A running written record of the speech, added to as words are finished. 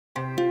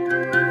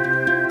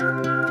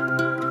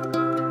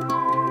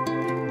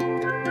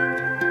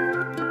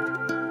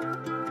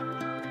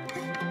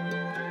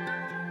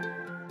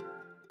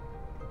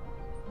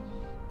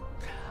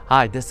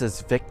Hi, this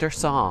is Victor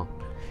Song.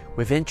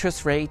 With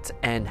interest rates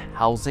and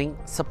housing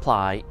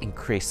supply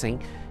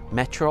increasing,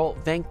 Metro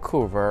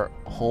Vancouver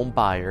home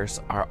buyers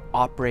are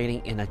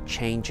operating in a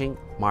changing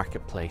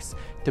marketplace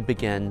to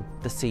begin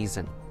the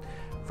season.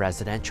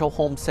 Residential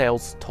home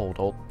sales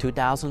totaled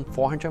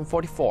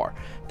 2,444.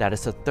 That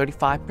is a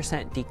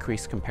 35%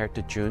 decrease compared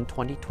to June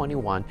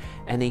 2021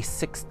 and a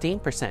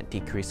 16%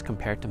 decrease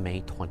compared to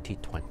May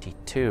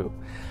 2022.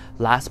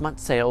 Last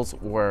month's sales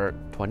were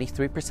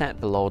 23%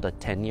 below the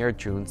 10-year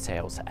June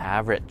sales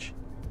average.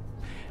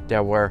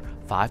 There were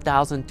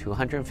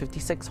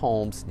 5,256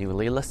 homes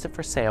newly listed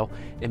for sale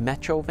in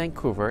Metro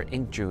Vancouver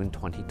in June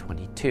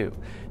 2022.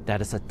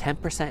 That is a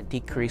 10%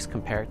 decrease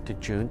compared to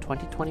June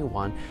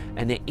 2021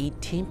 and an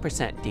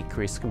 18%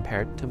 decrease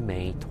compared to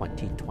May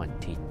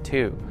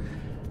 2022.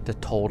 The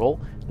total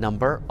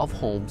number of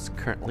homes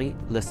currently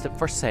listed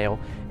for sale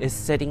is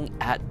sitting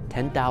at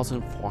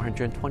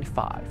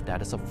 10,425.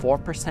 That is a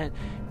 4%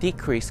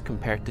 decrease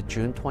compared to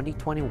June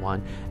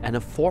 2021 and a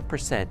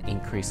 4%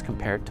 increase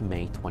compared to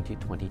May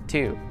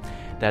 2022.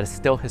 That is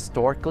still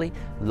historically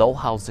low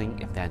housing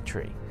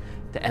inventory.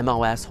 The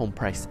MLS Home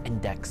Price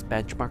Index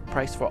benchmark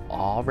price for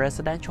all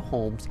residential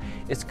homes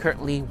is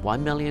currently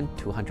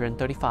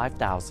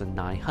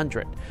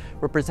 $1,235,900,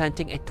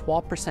 representing a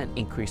 12%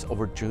 increase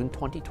over June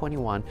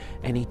 2021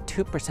 and a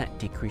 2%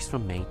 decrease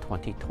from May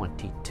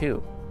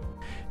 2022.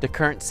 The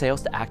current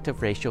sales to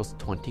active ratio is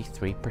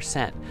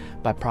 23%.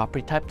 By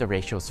property type, the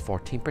ratio is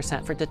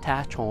 14% for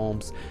detached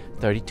homes,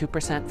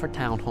 32% for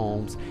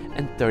townhomes,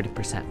 and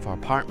 30% for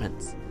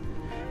apartments.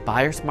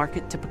 Buyer's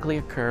market typically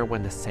occur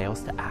when the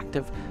sales to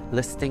active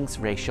listings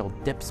ratio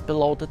dips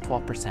below the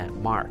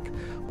 12% mark,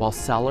 while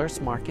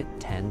seller's market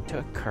tend to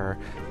occur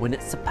when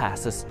it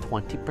surpasses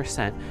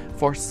 20%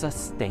 for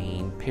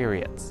sustained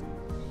periods.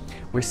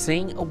 We're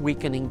seeing a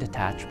weakening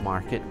detached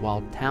market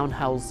while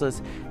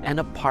townhouses and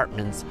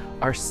apartments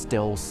are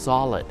still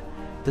solid.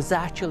 This is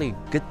actually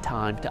a good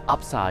time to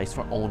upsize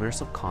for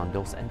owners of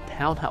condos and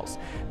townhouses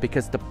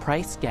because the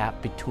price gap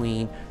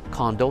between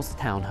condos,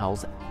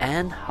 townhouses,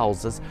 and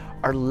houses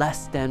are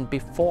less than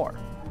before.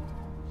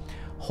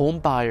 Home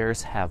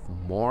buyers have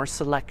more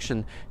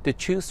selection to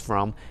choose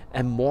from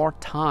and more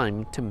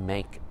time to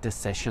make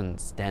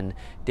decisions than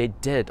they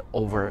did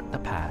over the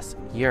past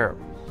year.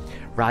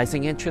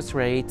 Rising interest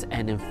rates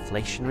and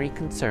inflationary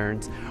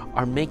concerns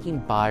are making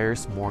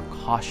buyers more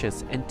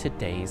cautious in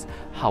today's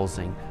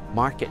housing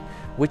market,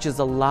 which is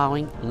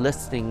allowing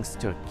listings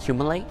to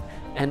accumulate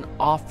and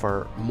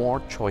offer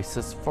more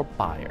choices for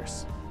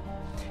buyers.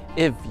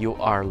 If you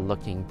are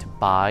looking to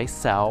buy,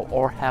 sell,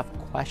 or have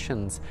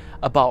questions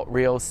about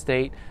real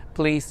estate,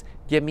 please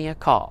give me a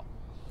call.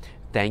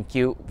 Thank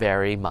you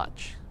very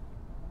much.